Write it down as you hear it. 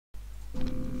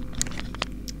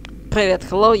Привет,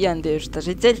 hello, я Андрей,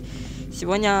 житель.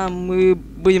 Сегодня мы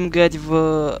будем играть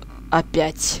в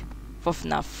Опять,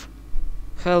 fnaf.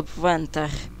 Help Winter.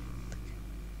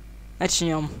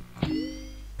 Начнем.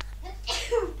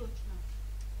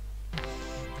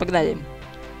 Погнали.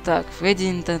 Так,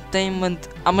 Freddy Entertainment.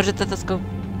 А может это сказал?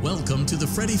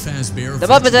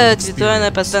 Добро пожаловать в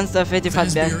виртуальное пространство Фредди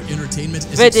Фазбер.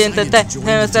 Фредди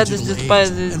Entertainment статус выступает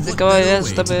за кого вес,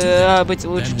 чтобы быть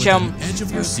лучше, чем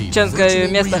скажу,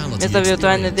 место в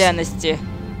виртуальной реальности.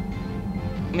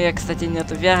 У меня, кстати,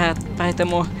 нету VR,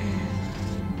 поэтому...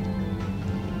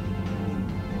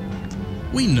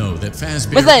 Мы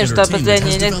знаем, что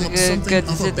последние несколько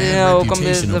десятилетий у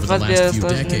комплекса Фазбера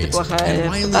сложилась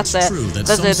неплохая репутация.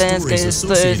 Даже итальянская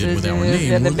история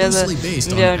без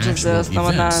веры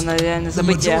основана на реальных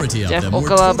событиях.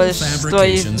 Около большинства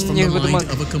из них выдумок.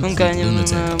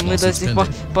 Мы до сих пор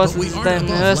после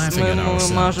раз мы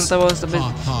можем того, чтобы...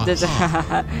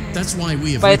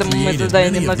 Поэтому мы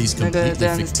создаем немного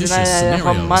сценария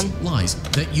роман.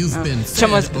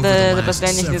 Чем мы за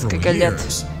последних несколько лет.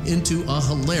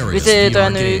 Ведь эту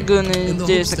игру,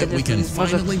 надеюсь, наконец-то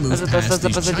может остаться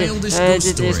позади.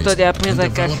 История о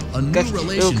призраках, как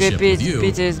укрепить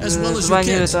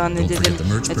звание виртуальной дети.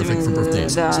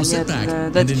 Да, нет.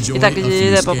 Итак,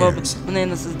 идея попробована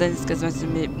на создание сказать.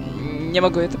 Не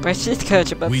могу это прочесть,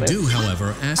 короче, пацаны.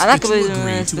 Она говорит,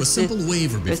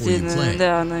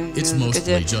 да, она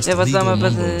я вот сама была,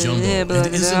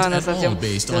 она совсем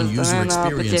на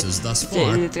опыте,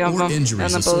 и травма,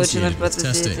 она получена в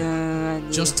процессе.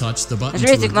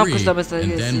 Нажмите кнопку, чтобы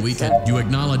согласиться.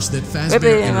 Вы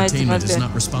принимаете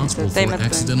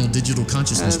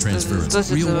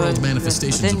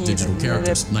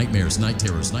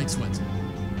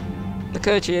ну,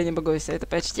 короче, я не могу все это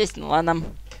прочесть, ну ладно.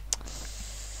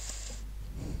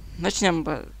 Начнем,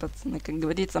 пацаны, как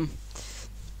говорится.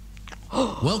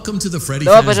 Добро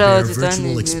пожаловать в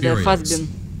виртуальный Фазбин.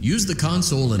 Use the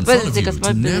console in front of you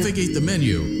to navigate the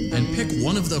menu and pick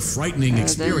one of the frightening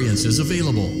experiences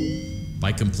available.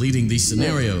 By completing these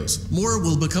scenarios, more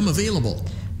will become available.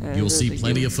 You'll see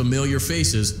plenty of familiar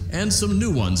faces and some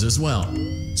new ones as well.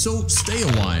 So stay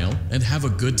a while and have a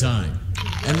good time.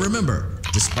 And remember,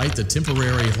 despite the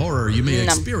temporary horror you may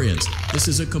experience, this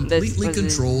is a completely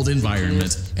controlled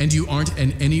environment and you aren't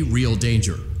in any real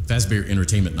danger. Fazbear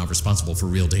Entertainment not responsible for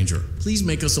real danger. Please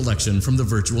make a selection from the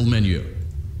virtual menu.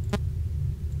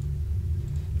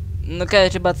 Ну,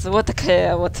 короче, ребята, вот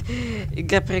такая вот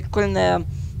игра прикольная.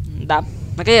 Да,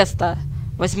 наконец-то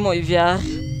 8-й VR,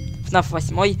 fnaf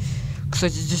 8.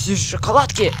 Кстати, здесь есть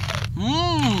шоколадки.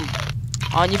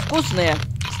 Они вкусные.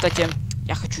 Кстати,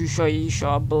 я хочу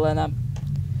еще Блена.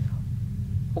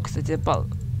 О, кстати,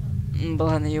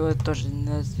 Блена его тоже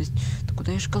не здесь. Да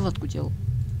куда я шоколадку делал?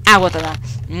 А, вот она.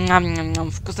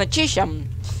 Вкуснотища.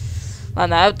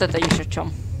 Ладно, а вот это еще в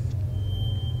чем?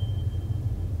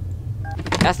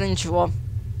 Ясно, ничего.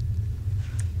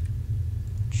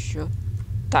 Чё?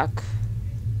 Так.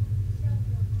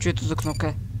 Чё это за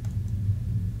кнопка?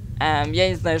 Я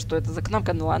не знаю, что это за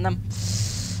кнопка, ну ладно.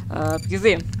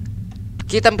 Призы.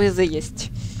 Какие там призы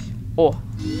есть? О.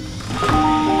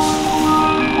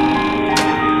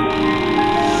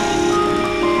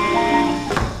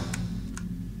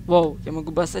 Воу, я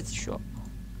могу бросать еще.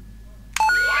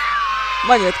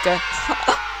 Монетка.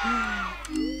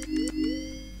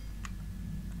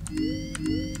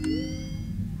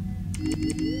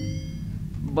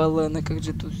 Баллона, как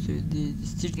же тут все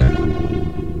действительно.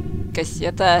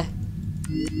 Кассета.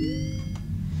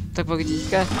 Так,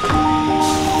 погодите-ка.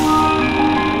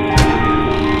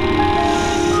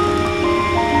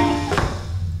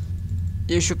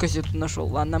 Я еще кассету нашел,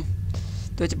 ладно.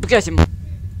 Давайте погасим.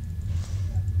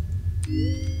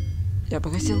 Я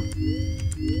погасил.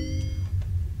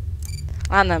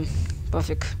 Ладно,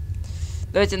 пофиг.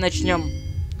 Давайте начнем.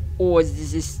 О,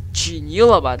 здесь есть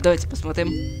чинилово. Давайте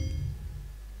посмотрим.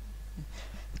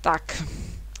 Так.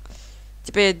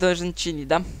 Теперь я должен чинить,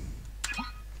 да?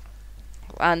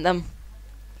 Ладно.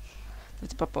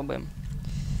 Давайте попробуем.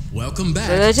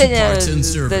 Возвращение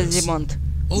в ремонт.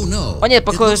 О нет,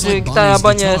 похоже, гитара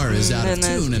Боня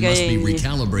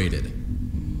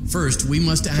First, we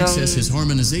must access his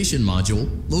harmonization module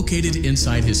located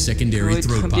inside his secondary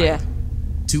throat pipe.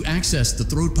 To access the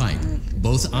throat pipe,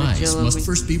 both eyes must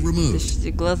first be removed.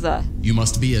 You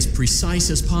must be as precise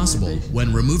as possible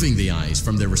when removing the eyes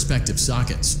from their respective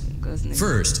sockets.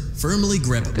 First, firmly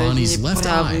grip Bonnie's left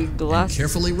eye and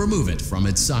carefully remove it from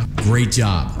its socket. Great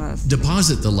job.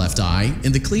 Deposit the left eye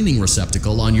in the cleaning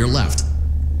receptacle on your left.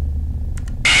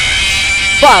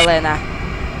 Балена!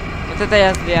 Вот это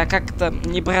я как-то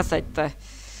не бросать-то.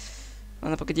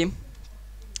 Ладно, погоди.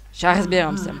 Сейчас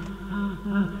разберемся.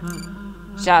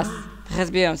 Сейчас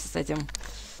разберемся с этим.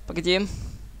 Погоди.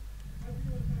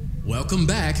 Welcome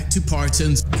back to Parts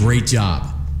and... Great job.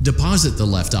 Deposit the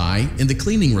left eye in the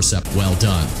cleaning receptacle. Well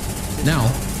done.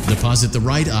 Now, deposit the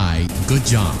right eye. Good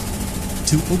job.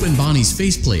 To open Bonnie's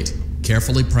faceplate,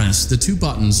 carefully press the two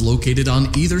buttons located on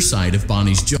either side of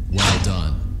Bonnie's jaw. Well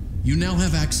done. You now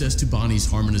have access to Bonnie's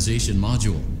harmonization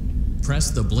module.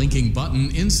 Press the blinking button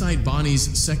inside Bonnie's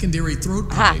secondary throat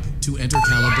pipe to enter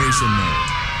calibration mode.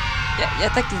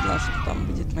 Я так и знал, что там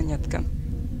будет монетка.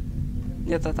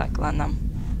 Где-то так, ладно.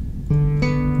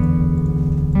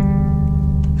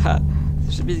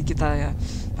 Слушай, без гитары.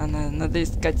 Надо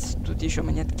искать тут еще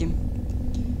монетки.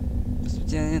 По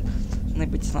сути, они должны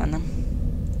быть, ладно.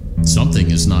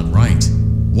 Something is not right.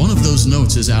 One of those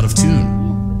notes is out of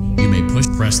tune. You may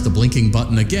press the blinking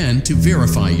button again to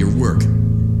verify your work.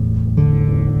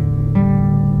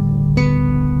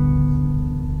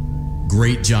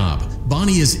 Great job.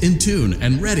 Bonnie is in tune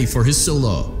and ready for his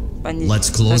solo. Let's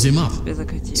close him up.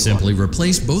 Simply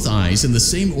replace both eyes in the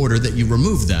same order that you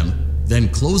removed them, then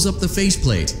close up the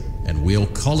faceplate, and we'll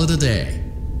call it a day.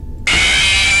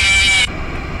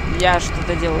 Я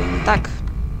что-то делаю не так.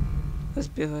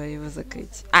 Успеваю его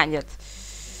закрыть. А, нет.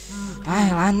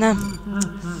 Ай, ладно.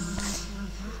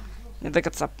 Не до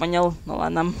конца понял, ну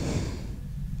ладно.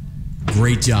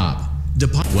 Great job.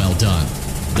 Well done.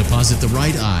 Deposit the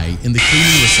right eye in the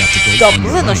cleaning receptacle. Да,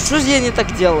 блин, а что же я не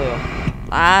так делаю?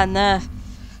 Ладно.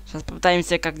 Сейчас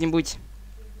попытаемся как-нибудь.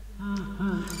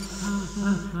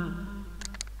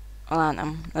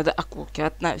 Ладно, надо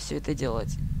аккуратно все это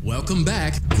делать. Welcome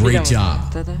back. Great job.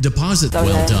 Deposit.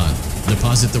 Well done.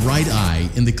 Deposit the right eye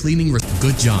in the cleaning.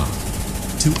 Good job.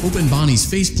 To open Bonnie's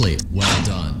faceplate. Well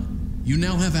done. You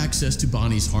now have access to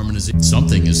Bonnie's harmonization.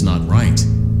 Something is not right.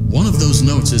 One of those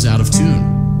notes is out of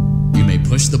tune. You may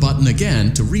push the button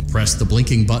again to press the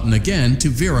blinking button again to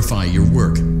verify your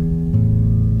work.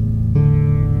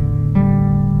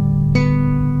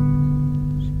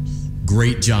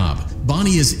 Great job.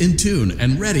 Bonnie is in tune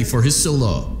and ready for his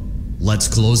solo. Let's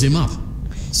close him up.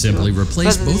 Simply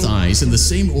replace both eyes in the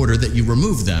same order that you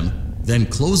removed them, then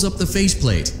close up the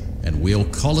faceplate, and we'll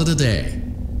call it a day.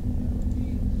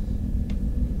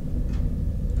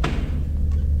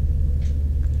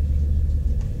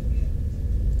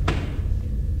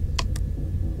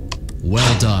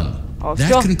 Well done.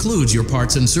 That concludes your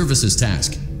parts and services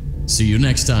task. See you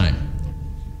next time.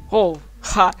 О,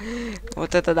 ха,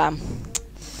 вот это да.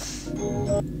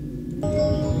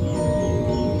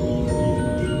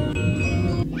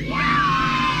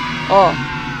 О,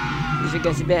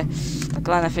 нифига себе. Так,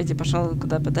 ладно, Федя пошел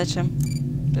куда подальше.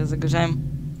 Перезагружаем.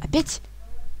 Опять?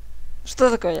 Что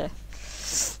такое?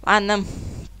 Ладно.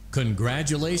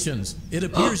 Congratulations! It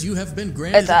appears you have been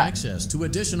granted access to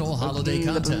additional holiday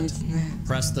content.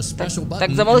 Press the special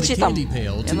button in the candy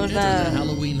pail to enter the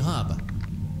Halloween hub.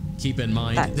 Keep in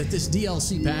mind that this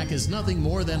DLC pack is nothing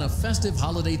more than a festive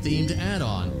holiday-themed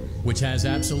add-on, which has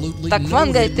absolutely no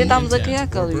hidden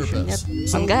intent or purpose.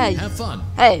 So have fun.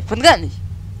 Эй, Фангай!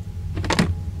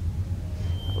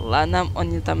 Ладно, он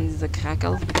не там не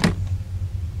закракал.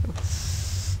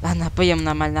 Ладно, поем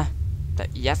нормально. Да,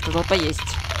 я сказал поесть.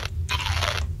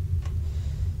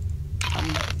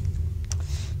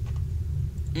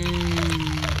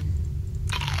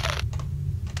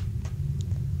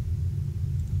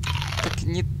 Так,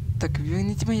 не... Так,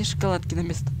 верните мои шоколадки на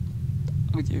место.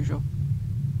 Где еще?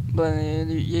 Блин,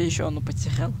 я еще одну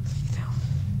потерял.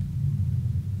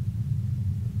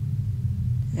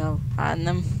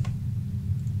 Ладно.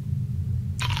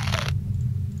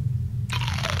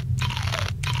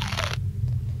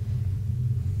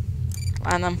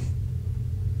 Ладно.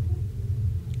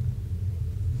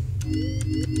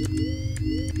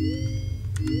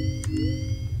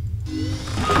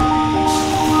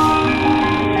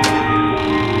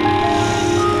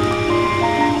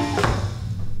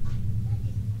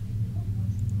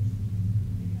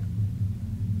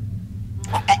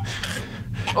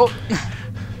 О!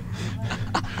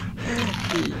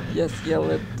 Я съел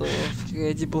эту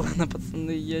Фредди Блана,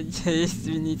 пацаны, я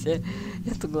извините.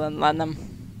 Я тут ладно.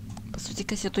 По сути,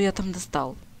 кассету я там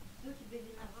достал.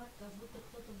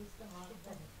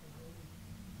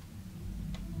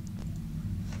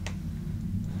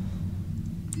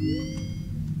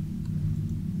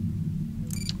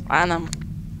 Ладно.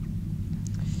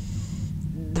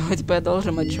 Давайте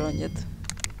продолжим, а чё, нет?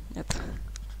 Нет.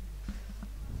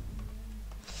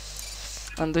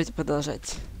 Ладно, давайте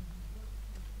продолжать.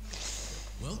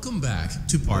 Welcome back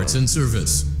to Parts and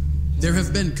Service. There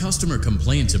have been customer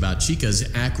complaints about Chica's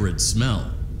acrid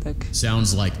smell.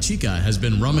 Sounds like Chica has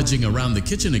been rummaging around the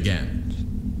kitchen again.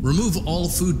 Remove all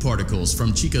food particles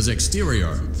from Chica's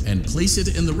exterior and place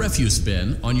it in the refuse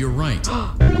bin on your right.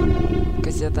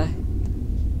 Газета.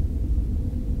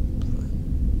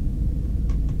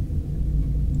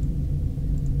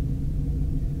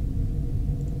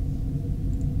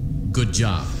 Good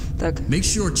job. Так. Make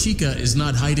sure Chica is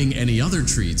not hiding any other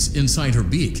treats inside her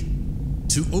beak.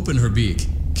 To open her beak,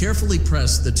 carefully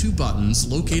press the two buttons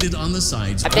located on the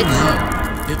sides.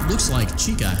 It looks like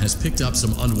Chica has picked up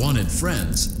some unwanted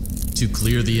friends. To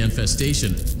clear the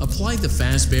infestation, apply the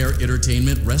Fazbear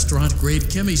Entertainment restaurant-grade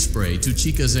chemi spray to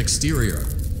Chica's exterior.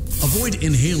 Avoid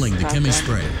inhaling the chemi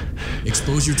spray.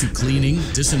 Exposure to cleaning,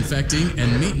 disinfecting,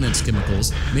 and maintenance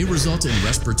chemicals may result in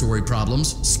respiratory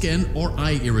problems, skin, or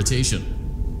eye irritation.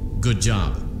 Good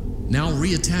job. Now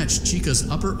reattach Chica's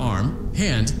upper arm,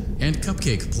 hand, and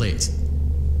cupcake plate.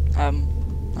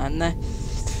 Anna.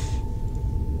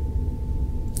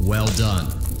 Well done.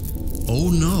 Oh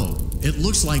no, it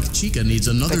looks like Chica needs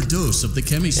another dose of the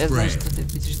chemi spray.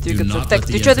 Do not let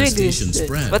the infestation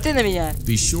spread. Смотри на меня.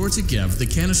 Be sure to give the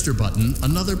canister button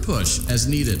another push as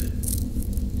needed.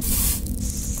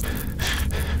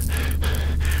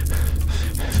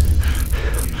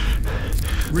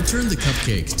 Return the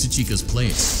cupcake to Chica's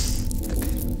plate.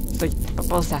 Стой,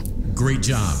 попался. Great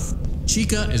job.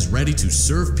 Chica is ready to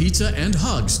serve pizza and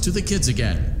hugs to the kids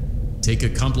again. Take a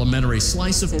complimentary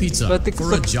slice of pizza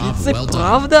for a job well done.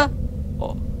 Правда?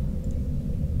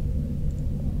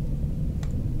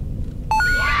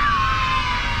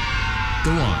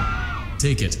 Go on.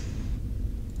 Take it.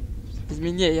 Без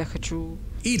меня я хочу.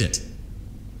 Eat it.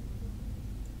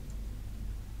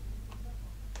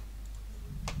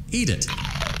 Eat it.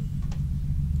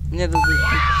 Мне дадут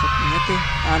кусок монеты.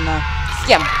 Она.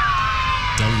 Съем.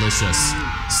 Delicious.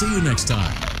 See you next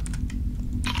time.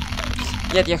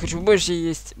 Нет, я хочу больше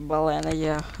есть балена,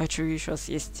 я хочу еще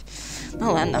съесть.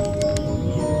 Ну ладно.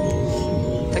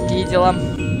 Такие дела.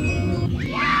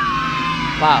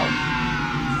 Вау.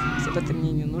 Спасибо, ты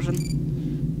мне не нужен.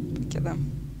 Покеда.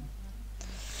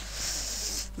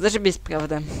 Зашибись,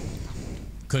 правда.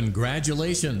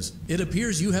 Congratulations! It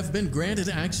appears you have been granted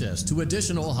access to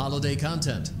additional holiday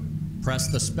content. Press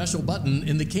the special button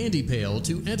in the candy pail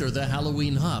to enter the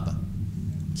Halloween hub.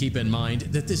 Keep in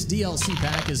mind that this DLC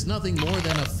pack is nothing more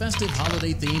than a festive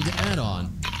holiday-themed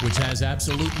add-on, which has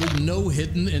absolutely no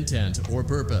hidden intent or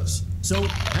purpose. So,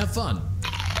 have fun!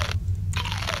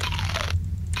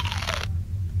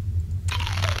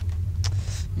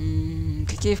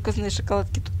 Какие вкусные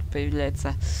шоколадки тут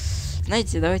появляются.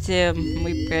 Знаете, давайте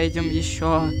мы пройдем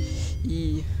еще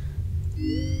и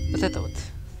вот это вот.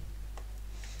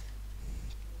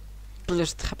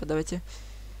 Плюс трапа, давайте.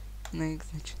 Ну,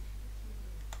 значит.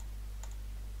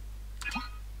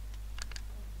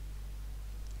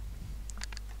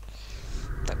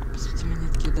 Так, по сути,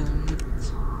 монетки, да.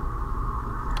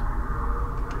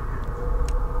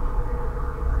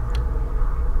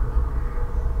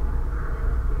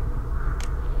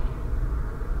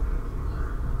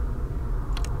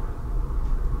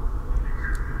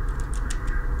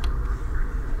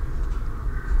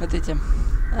 Смотрите.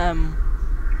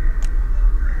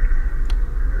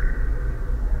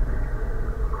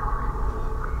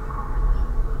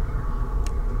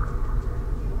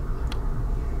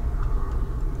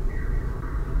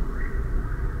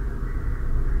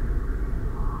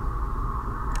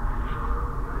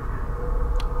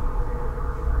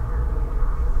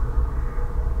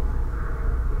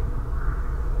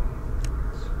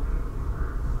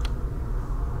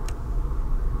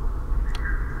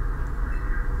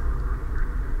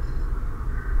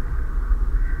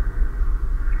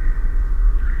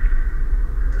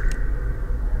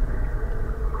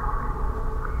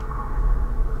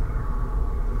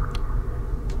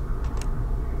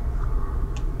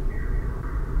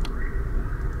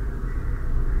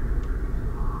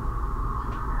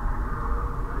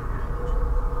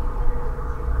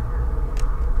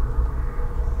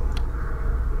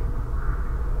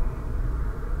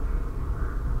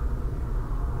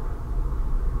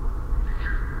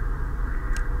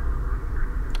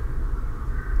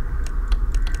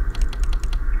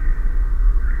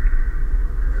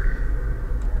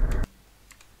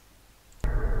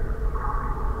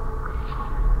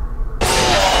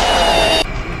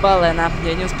 Балена,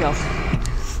 я не успел.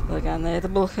 Ладно, это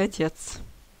был хотец.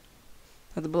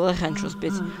 Надо было раньше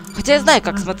успеть. Хотя я знаю,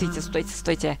 как, смотрите, стойте,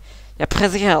 стойте. Я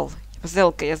прозрел.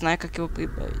 Я знаю, как его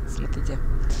прибавить. Смотрите.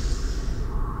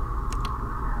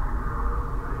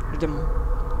 Ждем.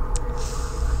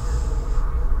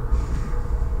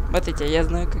 Смотрите, я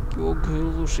знаю, как его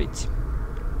глушить.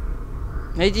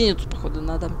 На единицу, походу,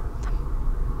 надо.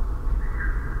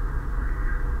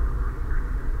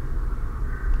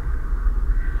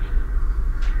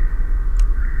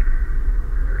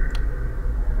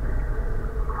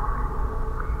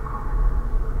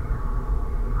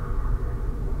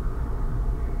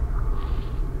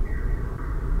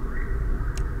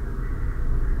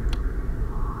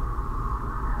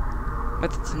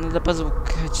 Этот, надо по звуку,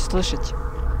 короче, слышать.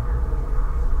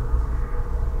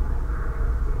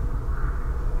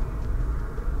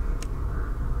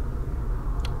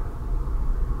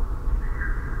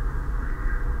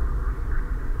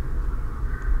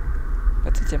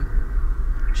 Этим.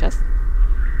 Сейчас.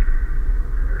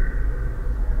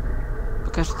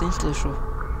 Пока что не слышу.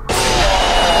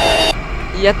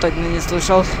 Я точно не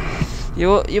слышал.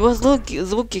 Его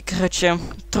звуки, короче,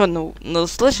 трудно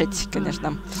услышать,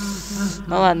 конечно.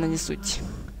 Ну ладно, не суть.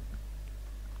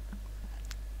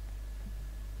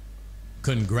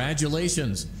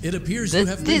 Congratulations! It appears you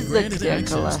have been granted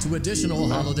access to additional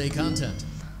holiday content.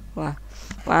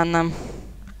 Ладно.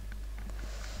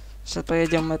 Сейчас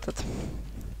пойдем этот.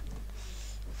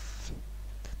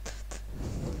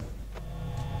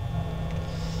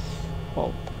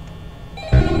 Оу.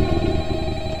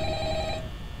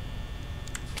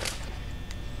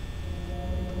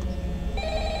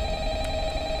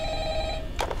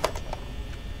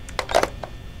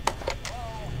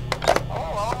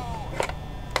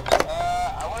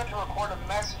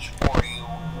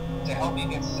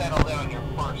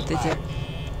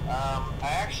 I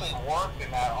actually worked in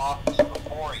that office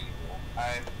before you.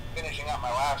 I'm finishing up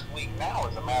my last week now,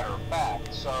 as a matter of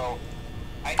fact. So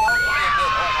I know it can be a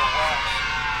bit overwhelming,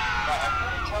 but I'm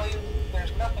here to tell you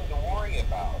there's nothing to worry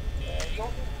about. You'll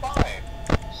be fine.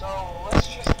 So let's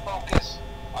just focus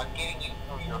on getting you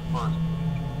through your first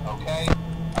week, okay?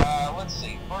 Let's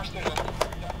see. First, there's an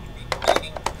introductory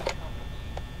reading that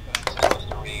I'm supposed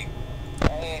to read.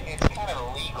 It's kind of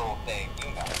a legal thing,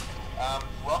 you know.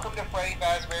 Welcome to Freddy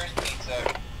Fazbear's Pizza,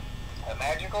 a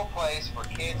magical place for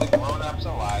kids and grown-ups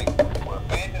alike, where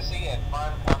fantasy and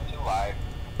fun come to life.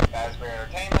 Fazbear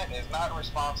Entertainment is not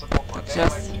responsible for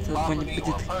damage to property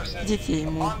or person.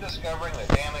 Upon discovering that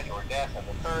damage or death have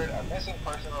occurred, a missing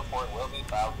person report will be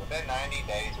filed within 90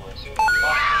 days or as soon as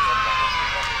property and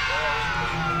premises have been thoroughly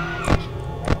cleaned and bleached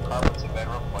and the carpets have been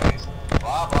replaced.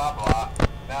 Blah, blah, blah.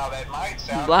 Now that might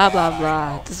sound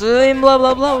бла-бла-бла. Ты своим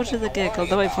бла-бла-бла уже закекал.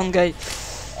 Давай, фангай.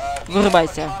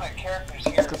 Вырубайся.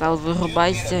 Сказал,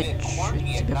 вырубайся.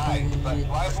 Чуть тебя проверить.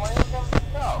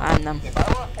 Ладно.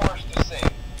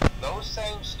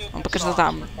 Он пока что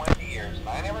там.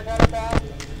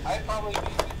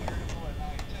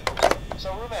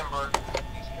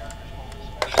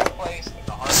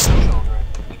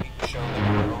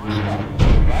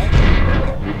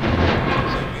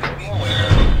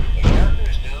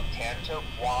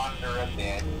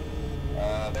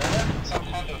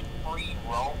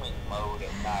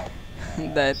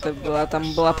 Да, это была,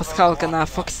 там была пасхалка на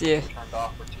Фокси.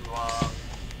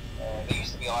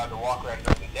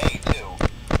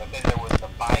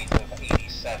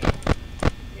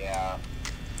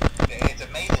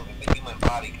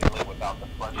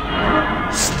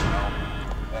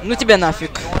 Ну тебя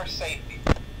нафиг.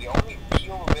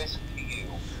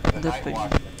 Да ты.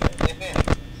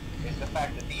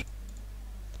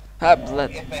 А,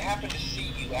 блядь.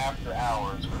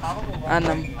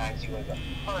 Она.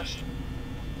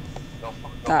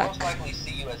 Так.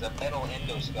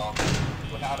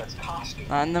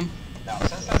 Ладно. Now,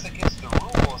 since that's against the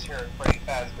rules here at Freddy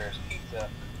Fazbear's Pizza,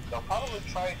 they'll probably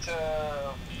try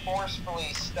to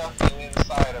forcefully stuff you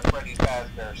inside a Freddy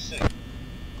Fazbear suit.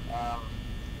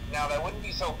 Now, that wouldn't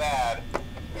be so bad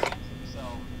if the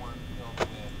cells weren't filled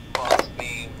with cross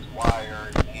beams,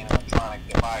 wires, and animatronic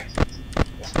devices,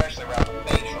 especially around the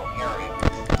facial area.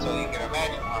 So you can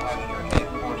imagine how having your head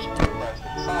forcefully pressed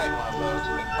inside one of those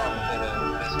could cause a bit of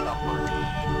discomfort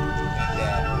and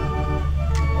death.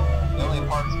 The only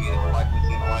parts of you that would likely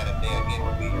see the light of day again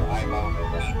would be your eyeballs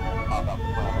and teeth that pop up in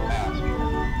front of the mask.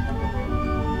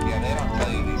 Yeah, they don't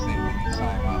tell you these things when you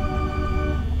sign up.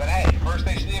 But hey, first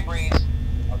station of the breeze.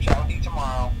 I'll chat with you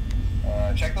tomorrow.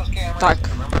 Check those cameras. Так.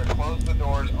 Remember to close the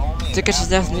doors only. Ты, конечно,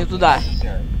 сейчас не туда.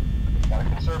 Gotta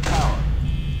conserve power.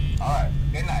 All right.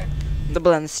 Good night. Да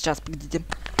была она сейчас, погодите.